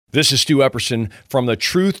This is Stu Epperson from the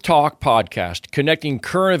Truth Talk podcast, connecting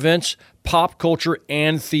current events, pop culture,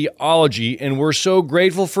 and theology, and we're so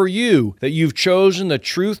grateful for you that you've chosen the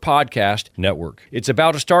Truth Podcast Network. It's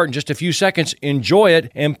about to start in just a few seconds. Enjoy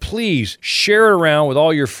it, and please share it around with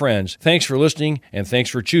all your friends. Thanks for listening, and thanks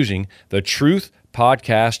for choosing the Truth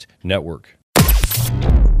Podcast Network.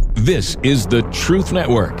 This is the Truth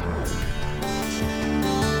Network.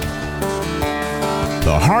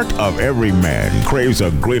 The heart of every man craves a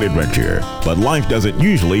great adventure, but life doesn't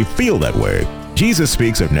usually feel that way. Jesus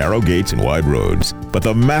speaks of narrow gates and wide roads, but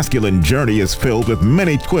the masculine journey is filled with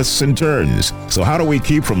many twists and turns. So how do we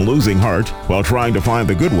keep from losing heart while trying to find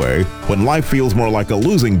the good way when life feels more like a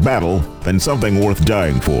losing battle than something worth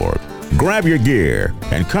dying for? Grab your gear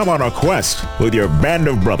and come on a quest with your band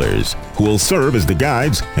of brothers who will serve as the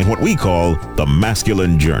guides in what we call the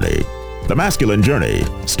masculine journey. The Masculine Journey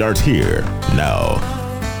starts here now.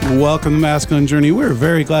 Welcome to Masculine Journey. We're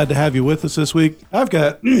very glad to have you with us this week. I've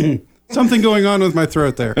got something going on with my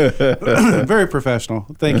throat there. Very professional.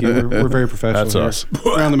 Thank you. We're very professional. That's us.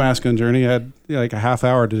 We're on the Masculine Journey. I had like a half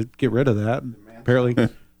hour to get rid of that. Apparently.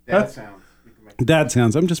 Dad sounds. Dad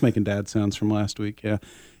sounds. I'm just making dad sounds from last week. Yeah.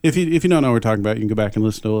 If you don't know what we're talking about, you can go back and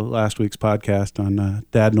listen to last week's podcast on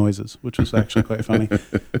dad noises, which was actually quite funny.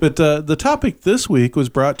 But the topic this week was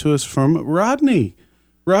brought to us from Rodney.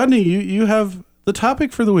 Rodney, you have the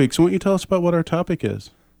topic for the week. So why don't you tell us about what our topic is?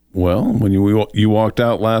 Well, when you walked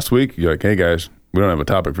out last week, you're like, hey guys, we don't have a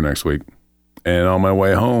topic for next week. And on my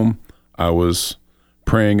way home, I was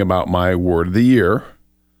praying about my word of the year.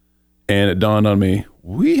 And it dawned on me,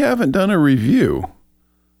 we haven't done a review.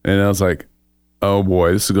 And I was like, oh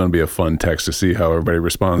boy, this is going to be a fun text to see how everybody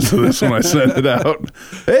responds to this when I send it out.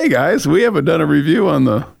 Hey guys, we haven't done a review on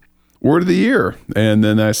the word of the year. And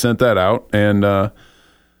then I sent that out, and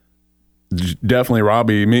definitely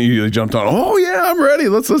Robbie immediately jumped on, oh yeah, I'm ready.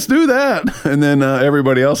 Let's do that. And then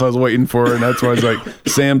everybody else I was waiting for, and that's why I was like,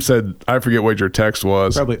 Sam said, I forget what your text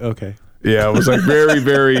was. Probably okay. Yeah, it was like very,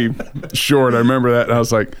 very short. I remember that. And I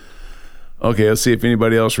was like, okay, let's see if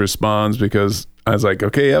anybody else responds, because I was like,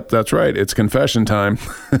 okay, yep, that's right. It's confession time.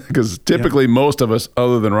 Because typically most of us,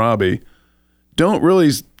 other than Robbie, don't really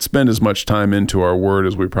spend as much time into our word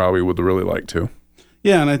as we probably would really like to.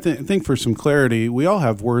 Yeah, and I think for some clarity, we all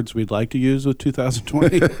have words we'd like to use with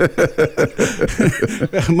 2020.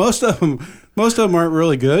 Most of them aren't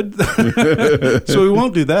really good, so we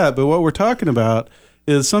won't do that. But what we're talking about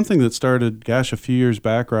is something that started, a few years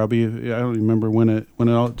back, Robbie. I don't remember when it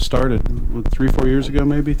all started. 3-4 years ago,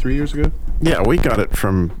 maybe 3 years ago. Yeah, we got it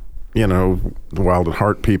from the Wild at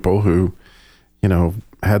Heart people who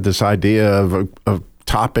had this idea of a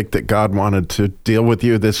topic that God wanted to deal with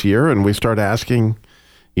you this year, and we start asking,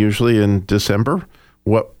 usually in December,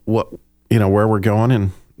 what where we're going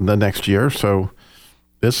in the next year. So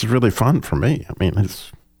this is really fun for me. I mean,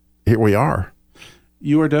 here we are.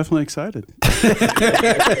 You are definitely excited.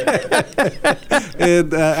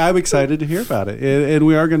 And I'm excited to hear about it. And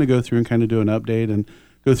we are going to go through and kind of do an update and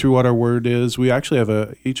go through what our word is. We actually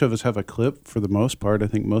have each of us have a clip for the most part. I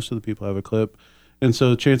think most of the people have a clip. And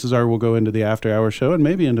so chances are we'll go into the after hour show and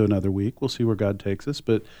maybe into another week. We'll see where God takes us.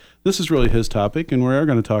 But this is really his topic, and we are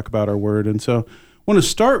going to talk about our word. And so I want to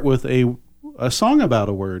start with a song about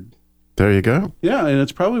a word. There you go. Yeah, and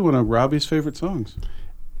it's probably one of Robbie's favorite songs.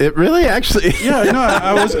 It really actually. Yeah, no,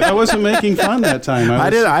 I wasn't making fun that time.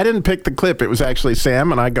 I didn't pick the clip. It was actually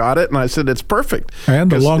Sam, and I got it, and I said it's perfect.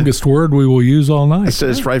 And the longest word we will use all night.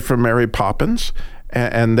 It's right from Mary Poppins,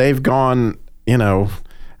 and they've gone,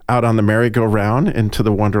 out on the merry-go-round into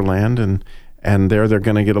the Wonderland, and there they're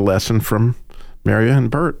going to get a lesson from Mary and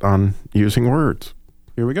Bert on using words.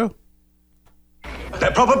 Here we go. There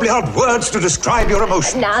probably aren't words to describe your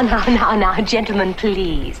emotion. Now, gentlemen,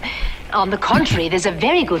 please. On the contrary, there's a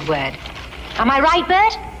very good word. Am I right,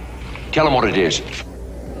 Bert? Tell them what it is.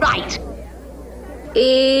 Right.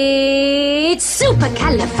 It's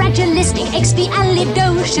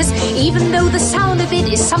supercalifragilisticexpialidocious, even though the sound of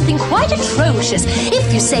it is something quite atrocious.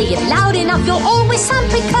 If you say it loud enough, you'll always sound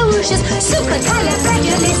precocious.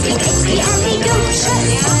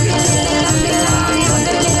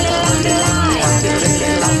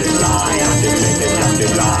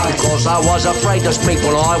 Because I was afraid to speak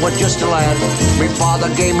when I was just a lad. My father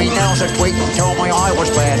gave me nails a tweak and told me I was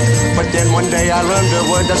bad. But then one day I learned a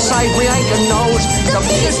word to save me aching nose. The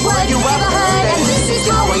biggest word you ever heard, and this is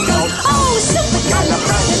how it goes. Oh,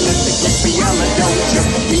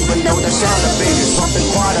 supercalifragilisticexpialidocious. Even though the sound of it is something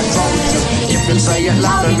quite atrocious. If you say it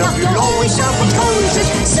loud enough, you'll always sound precocious.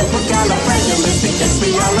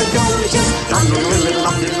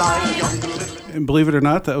 Supercalifragilisticexpialidocious. And believe it or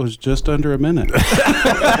not, that was just under a minute.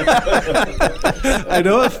 I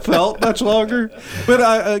know it felt much longer, but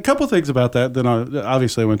a couple things about that. Then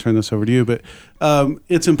obviously I want to turn this over to you, but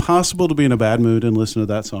it's impossible to be in a bad mood and listen to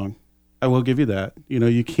that song. I will give you that.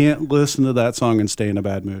 You can't listen to that song and stay in a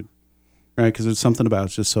bad mood, right? Because there's something about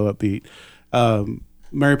it's just so upbeat.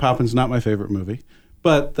 Mary Poppins, not my favorite movie,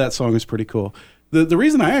 but that song is pretty cool. The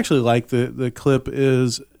reason I actually like the clip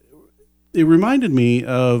is it reminded me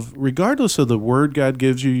of, regardless of the word God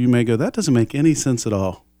gives you, you may go, that doesn't make any sense at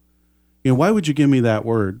all. Why would you give me that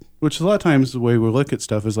word? Which a lot of times the way we look at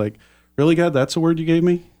stuff is like, really, God, that's the word you gave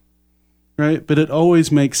me? Right? But it always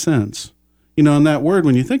makes sense. And that word,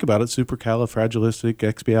 when you think about it,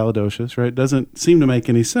 supercalifragilisticexpialidocious, right? It doesn't seem to make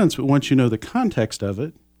any sense. But once you know the context of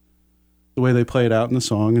it, the way they play it out in the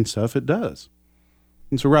song and stuff, it does.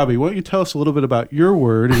 And so, Robbie, why don't you tell us a little bit about your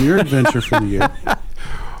word and your adventure for the year?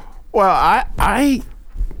 Well, I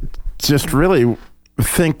just really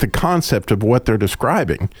think the concept of what they're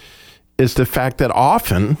describing is the fact that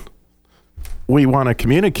often we want to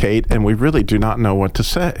communicate and we really do not know what to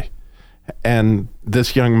say. And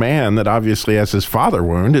this young man that obviously has his father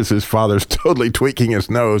wound is his father's totally tweaking his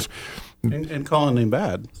nose. And calling him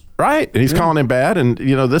bad. Right. And he's calling him bad. And,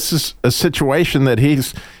 this is a situation that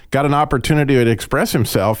he's got an opportunity to express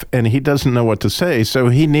himself and he doesn't know what to say. So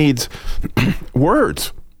he needs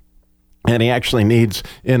words. And he actually needs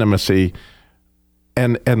intimacy.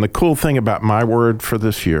 And the cool thing about my word for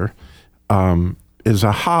this year is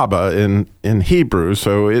ahava in Hebrew.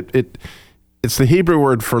 So it's the Hebrew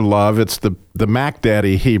word for love. It's the Mac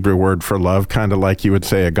Daddy Hebrew word for love, kind of like you would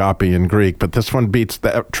say agape in Greek. But this one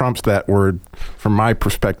trumps that word from my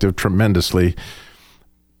perspective tremendously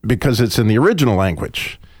because it's in the original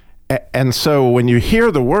language. And so when you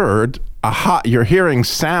hear the word, you're hearing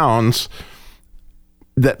sounds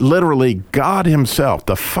that literally God himself,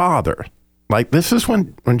 the Father, like this is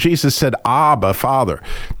when Jesus said, Abba, Father.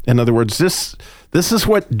 In other words, this is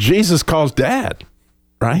what Jesus calls Dad,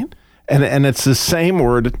 right? And it's the same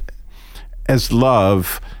word as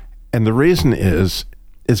love. And the reason is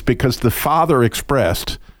because the Father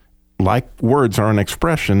expressed, like words are an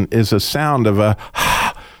expression, is a sound of a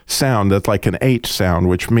sound that's like an H sound,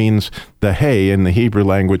 which means the hey in the Hebrew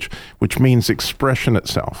language, which means expression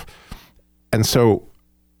itself. And so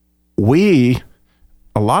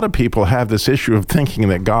a lot of people have this issue of thinking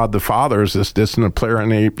that God the Father is this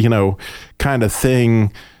disciplinary, kind of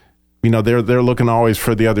thing. They're looking always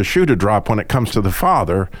for the other shoe to drop when it comes to the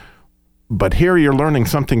Father. But here you're learning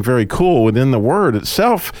something very cool within the word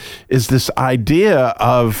itself is this idea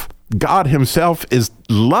of God himself is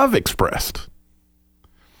love expressed.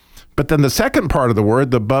 But then the second part of the word,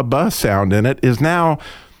 the ba sound in it, is now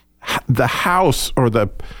the house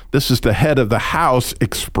this is the head of the house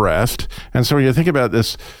expressed. And so when you think about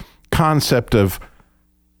this concept of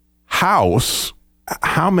house,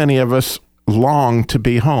 how many of us long to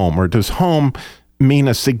be home, or does home mean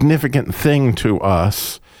a significant thing to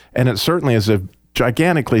us? And it certainly is a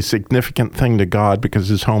gigantically significant thing to God because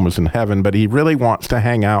his home is in heaven, but he really wants to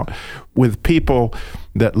hang out with people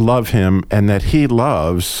that love him and that he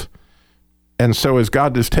loves. And so as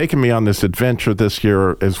God has taken me on this adventure this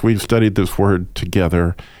year, as we've studied this word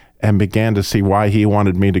together and began to see why he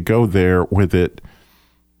wanted me to go there with it,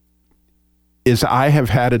 is I have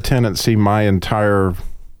had a tendency my entire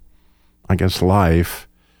life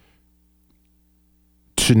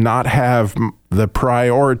to not have the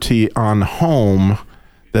priority on home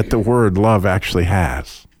that the word love actually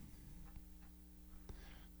has.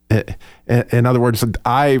 In other words,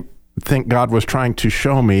 I think God was trying to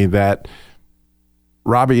show me that,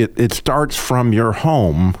 Robbie, it starts from your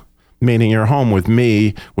home, meaning your home with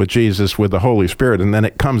me, with Jesus, with the Holy Spirit, and then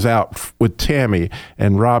it comes out with Tammy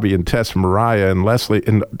and Robbie and Tess and Mariah and Leslie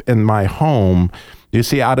in my home. You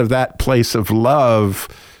see, out of that place of love,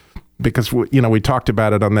 because, we talked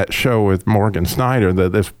about it on that show with Morgan Snyder,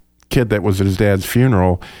 this kid that was at his dad's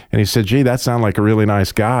funeral, and he said, gee, that sounded like a really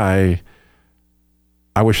nice guy.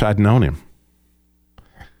 I wish I'd known him.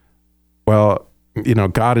 Well,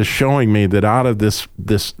 God is showing me that out of this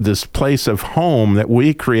place of home that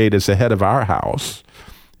we create as the head of our house,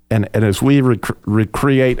 and as we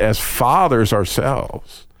recreate as fathers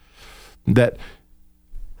ourselves, that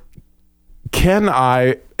can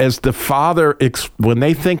I, as the Father, when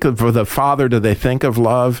they think of the Father, do they think of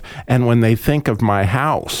love? And when they think of my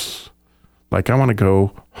house, like I want to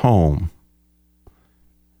go home.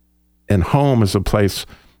 And home is a place,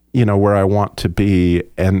 where I want to be.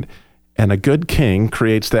 And a good king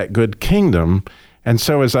creates that good kingdom. And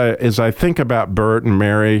so as I think about Bert and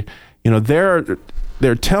Mary,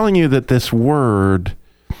 they're telling you that this word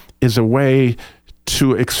is a way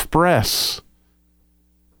to express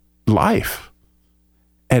life.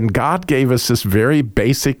 And God gave us this very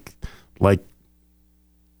basic, like,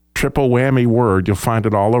 triple whammy word. You'll find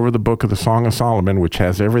it all over the book of the Song of Solomon, which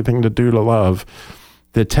has everything to do to love,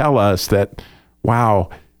 that tell us that, wow,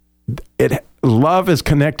 love is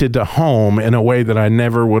connected to home in a way that I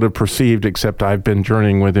never would have perceived, except I've been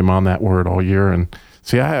journeying with him on that word all year. And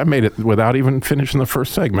see, I made it without even finishing the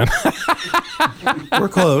first segment. We're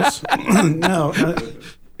close. Now,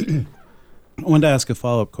 I wanted to ask a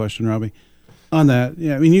follow-up question, Robbie, on that.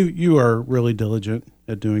 Yeah, I mean, you are really diligent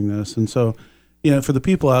at doing this. And so, for the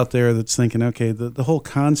people out there that's thinking, okay, the whole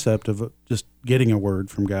concept of just getting a word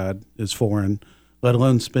from God is foreign, let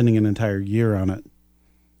alone spending an entire year on it,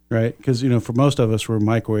 right? Because, for most of us, we're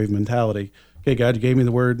microwave mentality. Okay, God, you gave me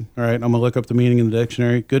the word. All right, I'm going to look up the meaning in the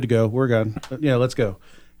dictionary. Good to go. We're gone. Yeah, let's go.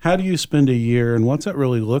 How do you spend a year, and what's that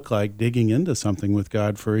really look like, digging into something with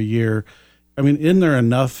God for a year? I mean, isn't there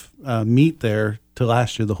enough meat there to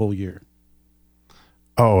last you the whole year?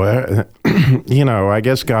 Oh, I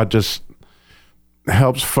guess God just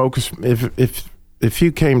helps focus. If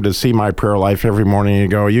you came to see my prayer life every morning and you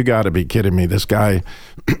go, you got to be kidding me, this guy,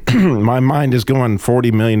 my mind is going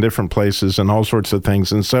 40 million different places and all sorts of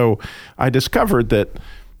things. And so I discovered that,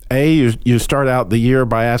 you start out the year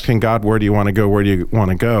by asking God, where do you want to go? Where do you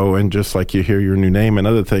want to go? And just like you hear your new name and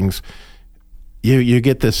other things, you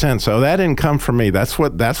get this sense, oh, that didn't come from me. That's where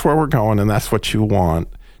we're going, and that's what you want.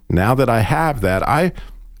 Now that I have that, I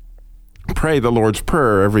pray the Lord's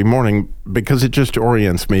Prayer every morning because it just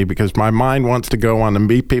orients me, because my mind wants to go on to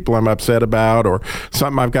meet people I'm upset about or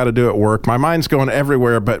something I've got to do at work. My mind's going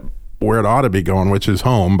everywhere but where it ought to be going, which is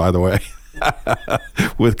home, by the way,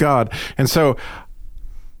 with God. And so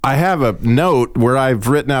I have a note where I've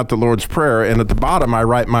written out the Lord's Prayer, and at the bottom I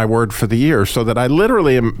write my word for the year, so that I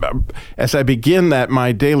literally am, as I begin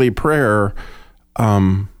my daily prayer,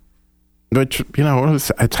 which,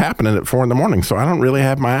 it's happening at 4 a.m, so I don't really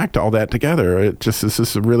have my act all that together. It just is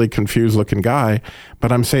this really confused looking guy,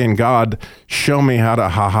 but I'm saying, God, show me how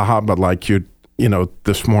to but like you,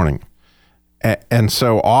 this morning. And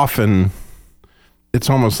so often it's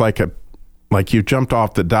almost like you jumped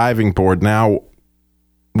off the diving board. Now,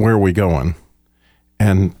 where are we going?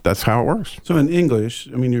 And that's how it works. So in English,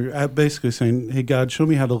 I mean, you're basically saying, hey, God, show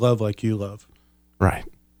me how to love like you love. Right.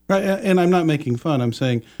 Right. And I'm not making fun. I'm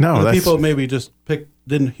saying, people maybe just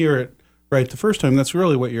didn't hear it right the first time. That's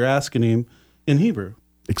really what you're asking him in Hebrew.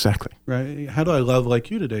 Exactly. Right. How do I love like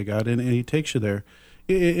you today, God? And he takes you there.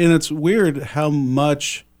 And it's weird how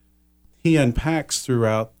much he unpacks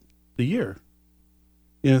throughout the year.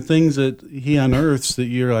 Things that he unearths that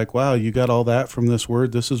you're like, wow, you got all that from this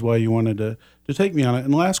word. This is why you wanted to take me on it.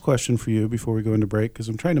 And last question for you before we go into break, because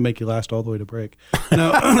I'm trying to make you last all the way to break,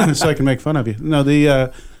 so I can make fun of you. No,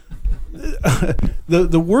 the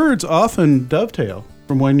words often dovetail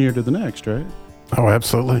from one year to the next, right? Oh,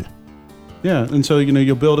 absolutely. Yeah, and so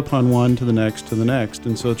you'll build upon one to the next,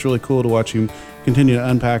 and so it's really cool to watch him continue to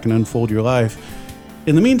unpack and unfold your life.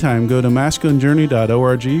 In the meantime, go to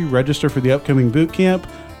masculinejourney.org, register for the upcoming boot camp,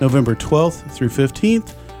 November 12th through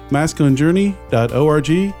 15th,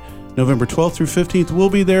 masculinejourney.org, November 12th through 15th. We'll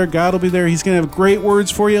be there. God will be there. He's going to have great words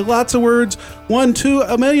for you, lots of words, 1, 2,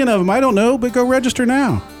 a million of them. I don't know, but go register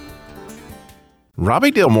now.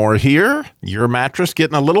 Robbie Dilmore here. Your mattress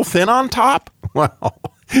getting a little thin on top? Well,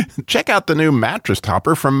 check out the new mattress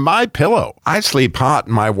topper from MyPillow. I sleep hot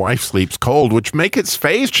and my wife sleeps cold, which make its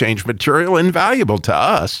phase change material invaluable to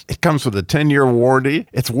us. It comes with a 10-year warranty,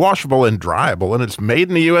 it's washable and dryable, and it's made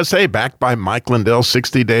in the USA, backed by Mike Lindell's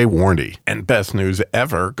 60-day warranty. And best news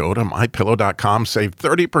ever, go to MyPillow.com, save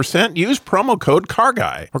 30%, use promo code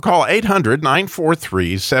CARGUY, or call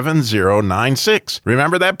 800-943-7096.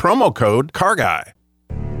 Remember that promo code, CARGUY.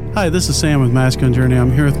 Hi, this is Sam with Masculine Journey.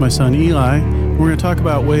 I'm here with my son Eli. We're going to talk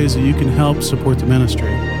about ways that you can help support the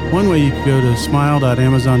ministry. One way, you can go to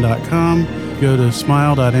smile.amazon.com. Go to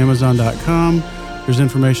smile.amazon.com. There's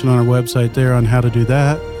information on our website there on how to do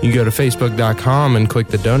that. You can go to facebook.com and click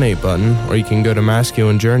the donate button, or you can go to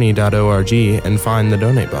masculinejourney.org and find the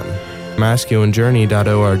donate button.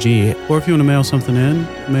 masculinejourney.org. Or if you want to mail something in,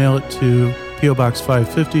 mail it to P.O. Box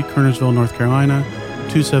 550, Kernersville, North Carolina,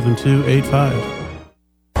 27285.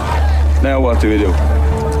 Now what do we do?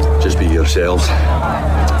 Just be yourselves.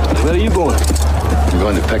 Where are you going? I'm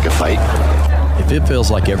going to pick a fight. If it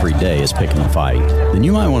feels like every day is picking a fight, then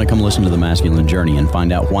you might want to come listen to The Masculine Journey and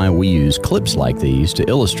find out why we use clips like these to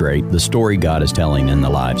illustrate the story God is telling in the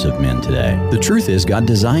lives of men today. The truth is, God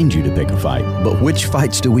designed you to pick a fight, but which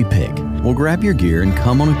fights do we pick? Well, grab your gear and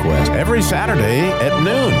come on a quest. Every Saturday at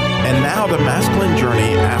noon. And now the Masculine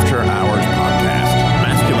Journey After Hours podcast.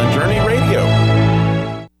 Masculine Journey Radio.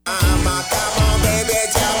 Come on, baby,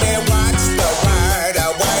 tell me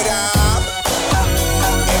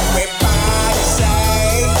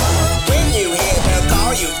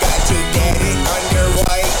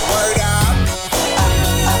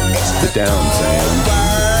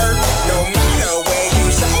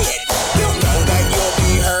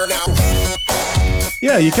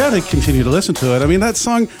Yeah, you got to continue to listen to it. I mean, that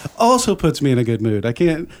song also puts me in a good mood. I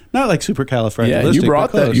can't, not like supercalifragilistic. Yeah, you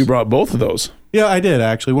brought that. You brought both of those. Yeah, I did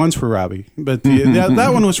actually. One's for Robbie, but that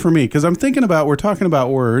one was for me because I'm thinking about, we're talking about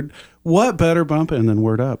word. What better bump in than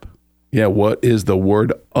word up? Yeah, what is the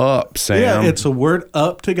word up, Sam? Yeah, it's a word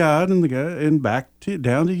up to God and back to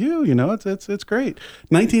down to you. You know, it's great.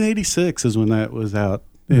 1986 is when that was out.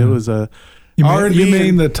 It was a R&B. You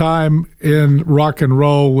mean the time in rock and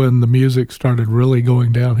roll when the music started really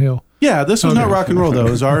going downhill? Yeah, this was not rock and roll though.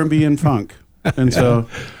 It was R&B and funk, and so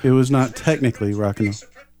it was not technically rock and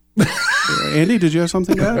roll. Andy, did you have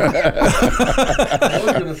something to add? I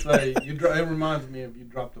was going to say, it reminds me of You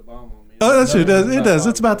Dropped a Bomb on Me. Oh, that's it. It does.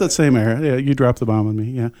 It's about that same era. Yeah, you dropped the bomb on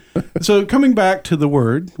me. Yeah. So coming back to the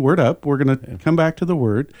word up, we're going to come back to the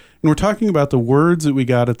word, and we're talking about the words that we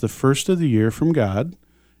got at the first of the year from God,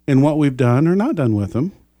 and what we've done or not done with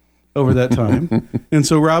them over that time. And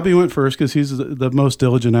so Robbie went first because he's the most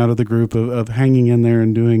diligent out of the group of hanging in there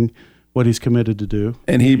and doing what he's committed to do.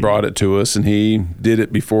 And he brought it to us, and he did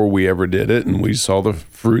it before we ever did it, and we saw the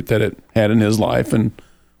fruit that it had in his life, and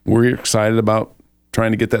we're excited about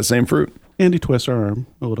trying to get that same fruit. Andy twists our arm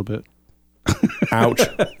a little bit. Ouch.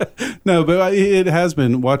 No, but it has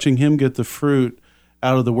been watching him get the fruit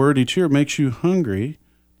out of the word each year. It makes you hungry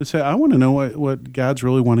to say, I want to know what God's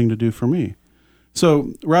really wanting to do for me.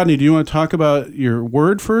 So, Rodney, do you want to talk about your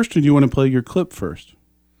word first, or do you want to play your clip first?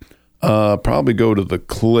 Probably go to the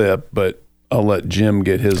clip, but I'll let Jim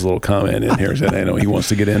get his little comment in here. I know he wants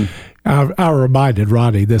to get in. I reminded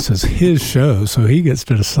Rodney this is his show, so he gets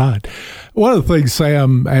to decide. One of the things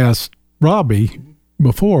Sam asked Robbie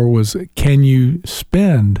before was, can you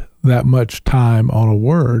spend that much time on a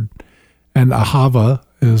word? And ahava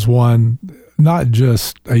is one, not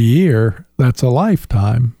just a year, that's a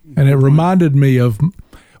lifetime. And it reminded me of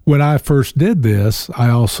when I first did this, I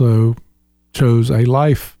also chose a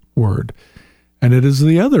life word. And it is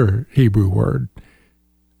the other Hebrew word,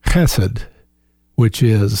 chesed, which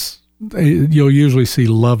is, you'll usually see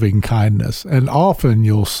loving kindness. And often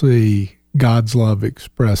you'll see God's love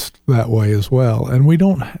expressed that way as well. And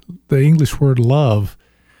the English word love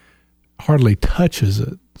hardly touches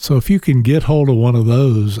it. So if you can get hold of one of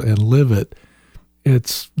those and live it,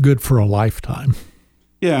 it's good for a lifetime.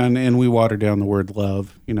 Yeah, and we water down the word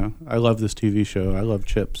love. You know, I love this TV show. I love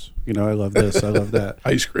chips. You know, I love this. I love that.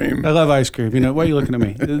 Ice cream. I love ice cream. You know, why are you looking at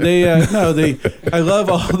me? I love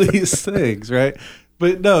all these things, right?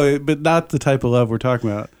 But not the type of love we're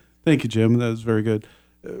talking about. Thank you, Jim. That was very good.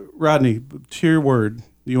 Rodney, to your word.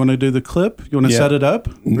 You want to do the clip? You want to set it up,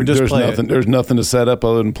 or just play it? There's nothing to set up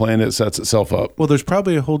other than playing it sets itself up. Well, there's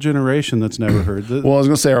probably a whole generation that's never heard this. Well, I was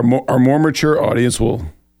going to say our more mature audience will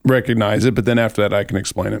recognize it, but then after that I can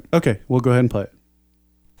explain it. Okay, we'll go ahead and play it.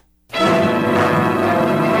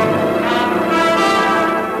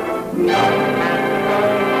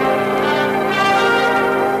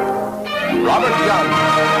 Robert Young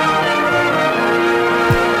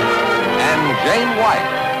and Jane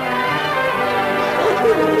White,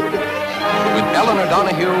 with Eleanor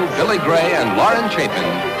Donahue, Billy Gray, and Lauren Chapin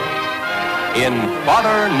in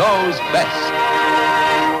Father Knows Best.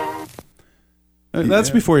 That's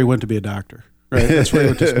before he went to be a doctor, right? That's where he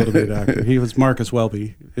went to school to be a doctor. He was Marcus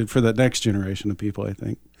Welby for the next generation of people, I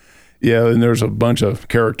think. Yeah, and there's a bunch of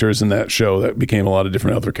characters in that show that became a lot of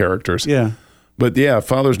different other characters. Yeah. But yeah,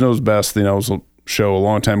 Father Knows Best, was a show a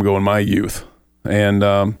long time ago in my youth.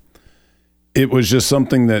 And it was just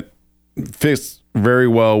something that fits very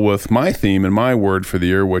well with my theme and my word for the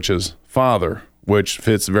year, which is Father, which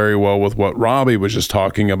fits very well with what Robbie was just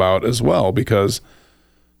talking about as well, because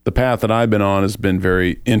the path that I've been on has been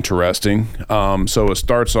very interesting. So it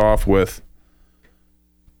starts off with,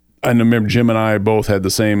 I remember Jim and I both had the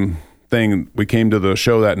same thing. We came to the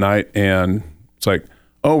show that night and it's like,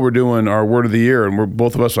 oh, we're doing our word of the year. And we're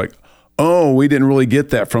both of us like, oh, we didn't really get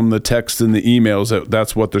that from the text and the emails.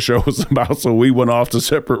 That's what the show was about. So we went off to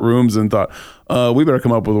separate rooms and thought, we better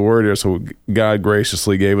come up with a word here. So God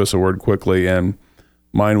graciously gave us a word quickly. And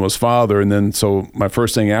mine was Father. And then, so my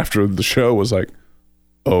first thing after the show was like,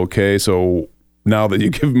 okay, so now that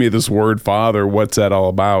you give me this word, Father, what's that all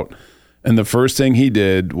about? And the first thing he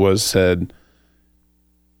did was said,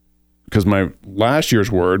 because my last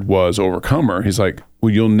year's word was overcomer. He's like,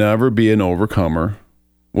 well, you'll never be an overcomer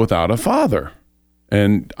without a father.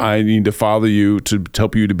 And I need to father you to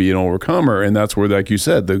help you to be an overcomer. And that's where, like you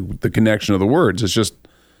said, the connection of the words. It's just,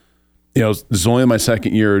 this is only my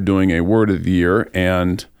second year doing a word of the year.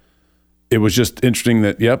 And it was just interesting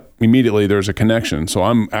that, immediately there's a connection. So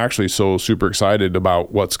I'm actually so super excited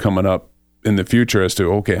about what's coming up in the future as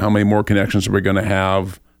to, okay, how many more connections are we going to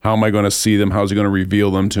have? How am I going to see them? How's he going to reveal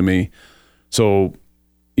them to me? So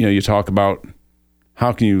you talk about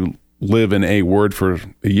how can you live in a word for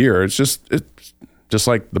a year? It's just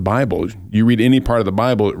like the Bible. You read any part of the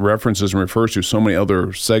Bible, it references and refers to so many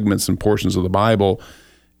other segments and portions of the Bible,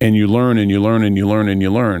 and you learn and you learn and you learn and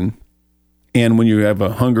you learn. And when you have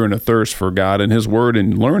a hunger and a thirst for God and His Word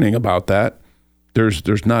and learning about that,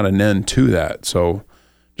 there's not an end to that. So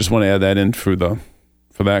just want to add that in for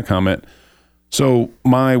that comment. So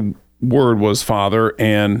my word was Father,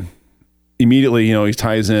 and immediately, he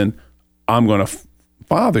ties in, I'm going to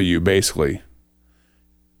father you, basically.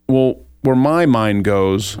 Well, where my mind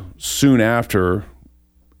goes soon after,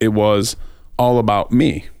 it was all about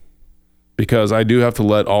me, because I do have to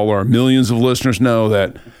let all our millions of listeners know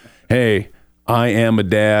that, hey, I am a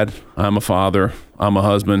dad, I'm a father, I'm a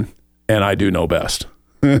husband, and I do know best.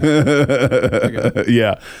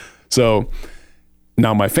 Yeah. So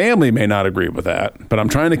now my family may not agree with that, but I'm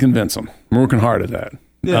trying to convince them. I'm working hard at that.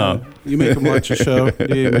 Yeah, you make them watch a show.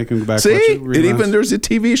 You make them go back. See, watch it, there's a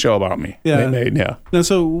TV show about me. Yeah, yeah. Now,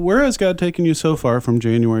 so where has God taken you so far from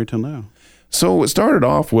January till now? So it started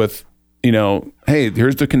off with, hey,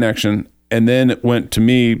 here's the connection, and then it went to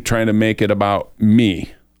me trying to make it about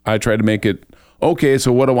me. I tried to make it okay.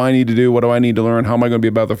 So what do I need to do? What do I need to learn? How am I going to be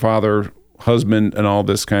about the father, husband, and all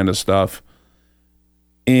this kind of stuff?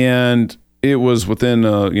 And it was within 2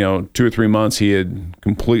 or 3 months, he had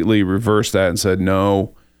completely reversed that and said,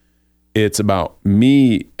 no, it's about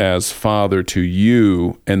me as father to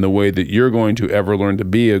you, and the way that you're going to ever learn to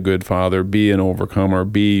be a good father, be an overcomer,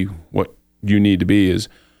 be what you need to be is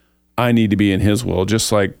I need to be in His will.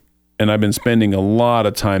 Just like, and I've been spending a lot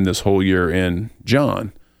of time this whole year in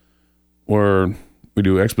John, where we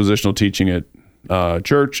do expositional teaching at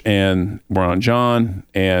church, and we're on John,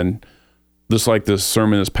 and this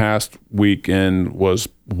sermon this past weekend was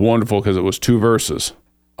wonderful because it was 2 verses.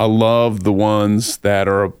 I love the ones that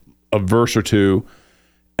are a verse or two,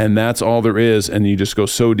 and that's all there is. And you just go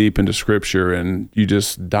so deep into Scripture, and you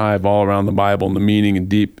just dive all around the Bible and the meaning and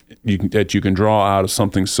deep that you can draw out of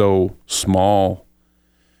something so small.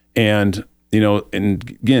 And and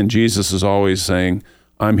again, Jesus is always saying,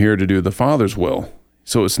 "I'm here to do the Father's will."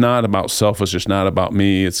 So it's not about selfish. It's not about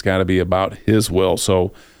me. It's got to be about His will.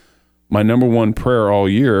 So my number one prayer all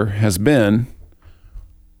year has been,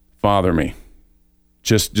 Father me.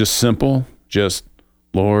 Just simple, just,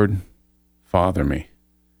 Lord, Father me.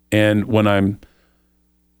 And when I'm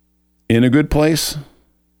in a good place,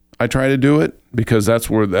 I try to do it, because that's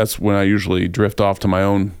when I usually drift off to my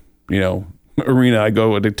own, arena. I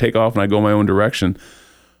go to take off and I go my own direction.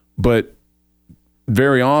 But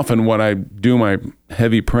very often when I do my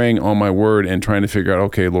heavy praying on my word and trying to figure out,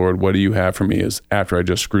 okay, Lord, what do you have for me, is after I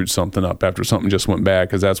just screwed something up, after something just went bad,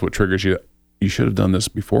 because that's what triggers you. You should have done this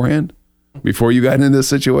beforehand, before you got into this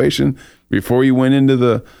situation, before you went into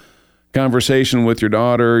the conversation with your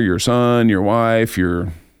daughter, your son, your wife,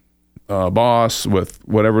 your boss, with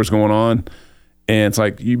whatever's going on. And it's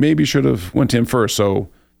like, you maybe should have went to Him first. So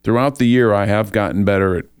throughout the year, I have gotten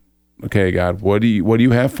better at, okay, God, what do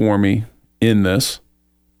you have for me in this?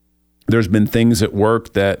 There's been things at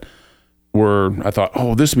work that I thought,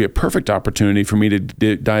 oh, this would be a perfect opportunity for me to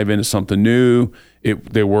dive into something new.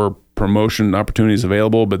 There were promotion opportunities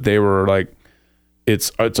available, but they were like,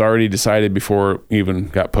 it's already decided before it even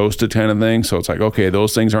got posted, kind of thing. So it's like, okay,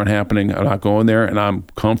 those things aren't happening. I'm not going there, and I'm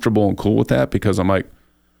comfortable and cool with that, because I'm like,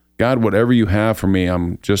 God, whatever you have for me,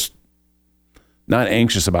 I'm just not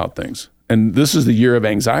anxious about things. And this is the year of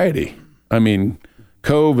anxiety. I mean,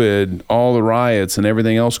 COVID, all the riots and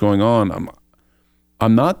everything else going on,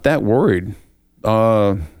 I'm not that worried.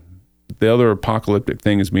 The other apocalyptic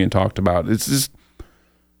thing is being talked about. It's just,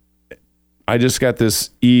 I just got this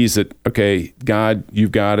ease that, okay, God,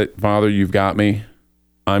 you've got it. Father, you've got me.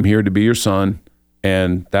 I'm here to be your son.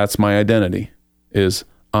 And that's my identity, is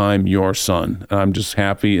I'm your son. And I'm just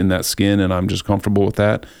happy in that skin, and I'm just comfortable with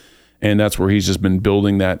that. And that's where he's just been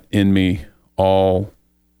building that in me all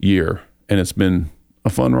year. And it's been a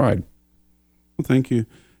fun ride. Well, thank you.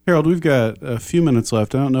 Harold, we've got a few minutes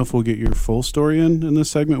left. I don't know if we'll get your full story in this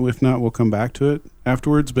segment. If not, we'll come back to it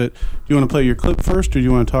afterwards. But do you want to play your clip first, or do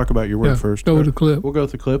you want to talk about your work first? Go with the clip. We'll go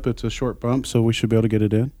with the clip. It's a short bump, so we should be able to get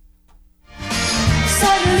it in.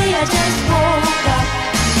 Suddenly I just woke up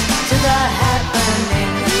to the happening.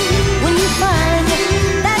 When you find that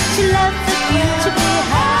you left the future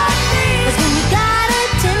behind, 'cause when you got a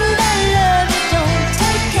tender love you don't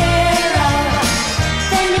take care of,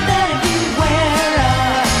 then you better beware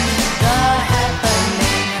of the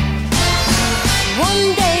happening.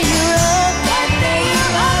 One day you're up,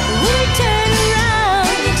 when you turn around,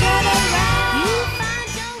 you find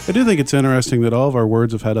I do think it's interesting that all of our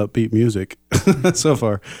words have had upbeat music so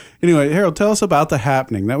far. Anyway, Harold, tell us about the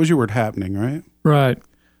happening. That was your word, happening, right? Right.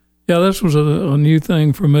 Yeah, this was a new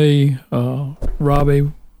thing for me. Robbie,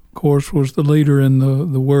 of course, was the leader in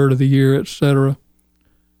the word of the year, etc.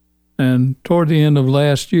 And toward the end of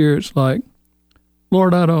last year, it's like,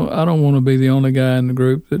 Lord, I don't want to be the only guy in the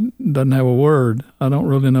group that doesn't have a word. I don't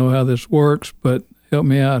really know how this works, but help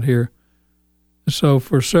me out here. So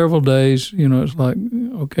for several days, it's like,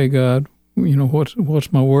 okay, God,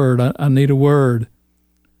 what's my word? I need a word.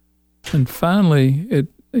 And finally, it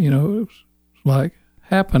was like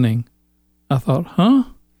happening. I thought, huh?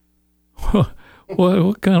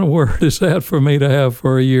 What kind of word is that for me to have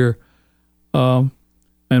for a year? And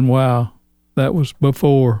wow, that was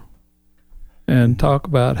before. And talk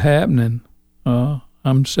about happening.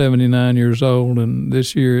 I'm 79 years old, and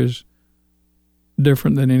this year is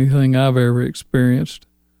different than anything I've ever experienced.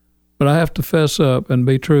 But I have to fess up and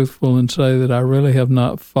be truthful and say that I really have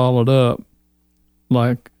not followed up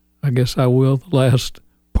like I guess I will the last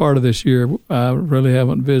part of this year. I really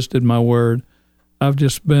haven't visited my word. I've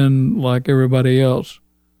just been, like everybody else,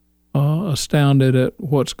 astounded at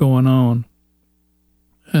what's going on.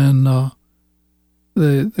 And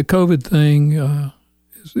the COVID thing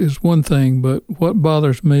is one thing, but what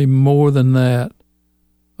bothers me more than that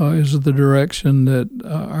is the direction that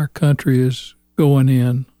our country is going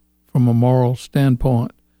in from a moral standpoint.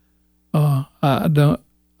 I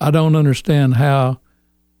don't understand how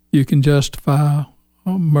you can justify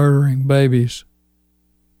murdering babies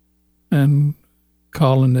and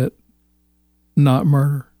calling it not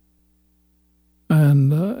murder,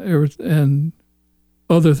 and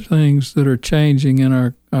other things that are changing in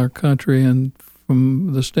our country, and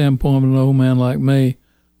from the standpoint of an old man like me,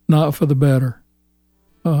 not for the better.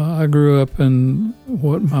 I grew up in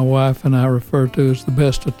what my wife and I refer to as the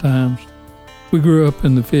best of times. We grew up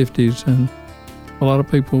in the 50s, and a lot of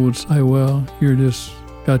people would say, well, you're just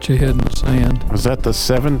got your head in the sand. Was that the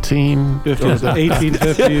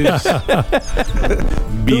 1850s?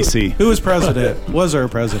 BC. Who was president? Was our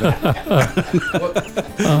president?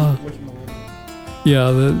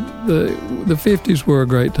 Yeah, the 50s were a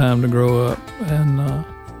great time to grow up, and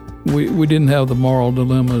we didn't have the moral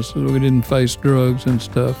dilemmas. We didn't face drugs and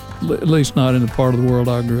stuff, at least not in the part of the world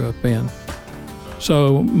I grew up in.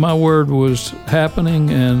 So my word was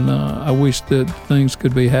happening, and I wish that things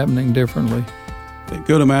could be happening differently.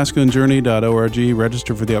 Go to masculinejourney.org,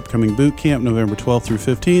 register for the upcoming boot camp November 12th through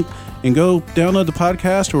 15th, and go download the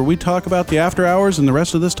podcast where we talk about the after hours and the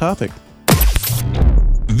rest of this topic.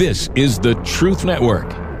 This is the Truth Network.